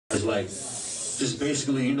is like, just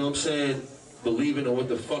basically, you know what I'm saying, believing in what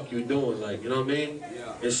the fuck you doing, like, you know what I mean?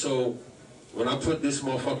 Yeah. And so, when I put this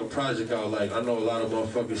motherfucking project out, like, I know a lot of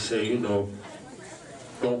motherfuckers say, you know,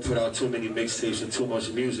 don't put out too many mixtapes and too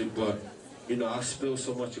much music, but, you know, I spill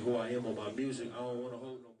so much of who I am on my music, I don't want to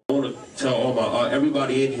hold no. I want to tell all my,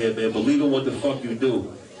 everybody in here, man, believe in what the fuck you do.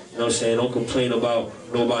 You know what I'm saying? Don't complain about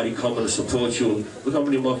nobody coming to support you. Look how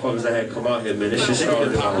many motherfuckers I had come out here, man. This shit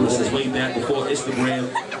started popular since way back before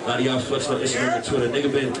Instagram. A lot of y'all flex on Instagram and Twitter.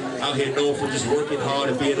 Nigga been out here known for just working hard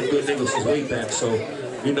and being a good nigga since way back. So,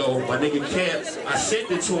 you know, my nigga Camp, I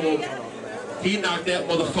sent it to him. He knocked that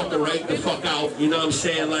motherfucker right the fuck out. You know what I'm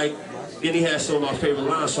saying? Like, then he had some of my favorite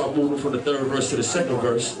lines, so I moved him from the 3rd verse to the 2nd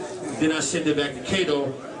verse. Then I sent it back to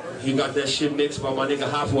Kato. He got that shit mixed by my nigga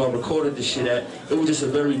Hop, who I recorded this shit at. It was just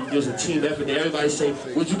it was a team effort. And everybody say,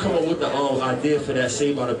 would you come up with the idea for that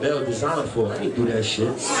Saved by the Bell design for? I didn't do that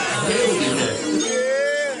shit. They did that.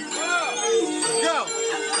 Go!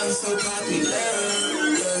 I'm so popular.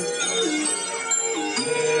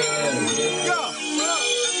 Go!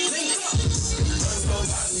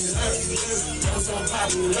 I'm so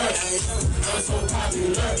popular. I'm so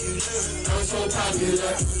popular. I'm so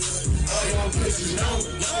popular. All your bitches know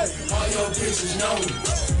me. All your bitches know me.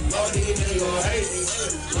 All these niggas hate me.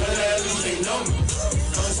 But at least they know me.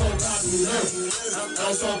 I'm so popular.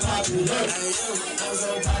 I'm so popular. I'm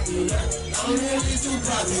so popular. I'm really too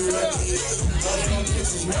popular. All your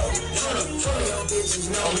bitches know me. All your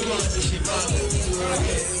bitches know me. All these niggas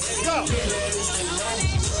hate me. Go!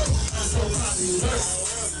 I'm so popular.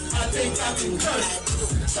 I think I can cut it.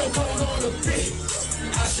 So cold on the beat.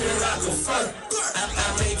 I should rock a fur. I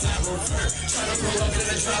make time on her. Tryna pull up in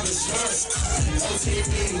the driver's shirt.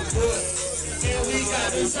 OTV good. And we got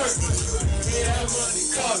dessert. Yeah, that money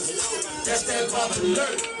covered. That's that popular.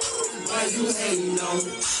 Why you hating on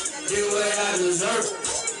me? Get what I deserve.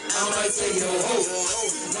 I might take your hoe.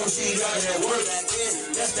 No, she got that work.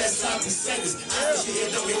 That's that sloppy seconds. She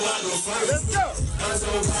hit don't get wild no first. I'm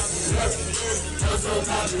so popular. I'm so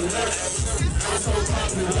popular. I'm so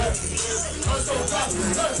popular. I'm so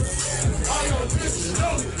popular. All your bitches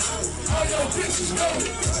know me. All your bitches know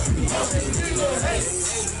me. Most of these niggas hate me.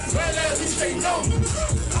 Well, at least they know me.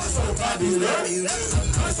 I'm so popular.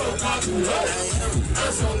 I'm so popular.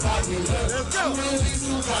 I'm so popular. I'm really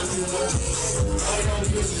too popular. All your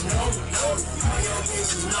bitches know me. All your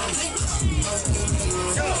bitches know me. Let's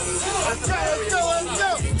go, let's go, let's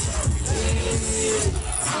go.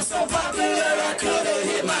 I'm so popular, I could've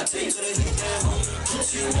hit my teeth. Put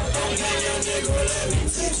you up on game, nigga, let me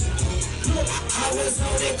teach you. I was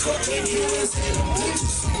on that court and you was in the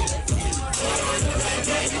bleachers. But on that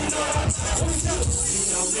game, you know I told you. You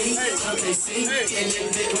know me, I'm KC, and then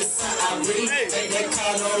bit with Ari. Take that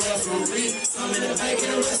car, no referee. Some in the bank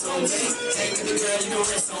and the rest on me. Take me the girl, you can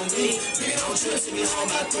rest on me. Big on trips, and me on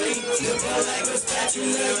my 3. Flip her like a statue,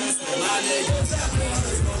 let me spend my niggas out.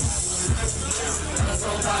 I'm so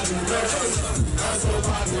popular. I'm so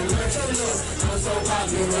popular. I'm so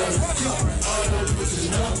popular. All your bitches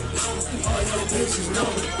know. All your bitches know.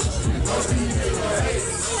 Most of these niggas hate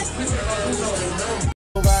me. I'm so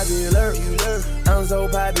popular. I'm so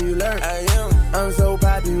popular. I am. I'm so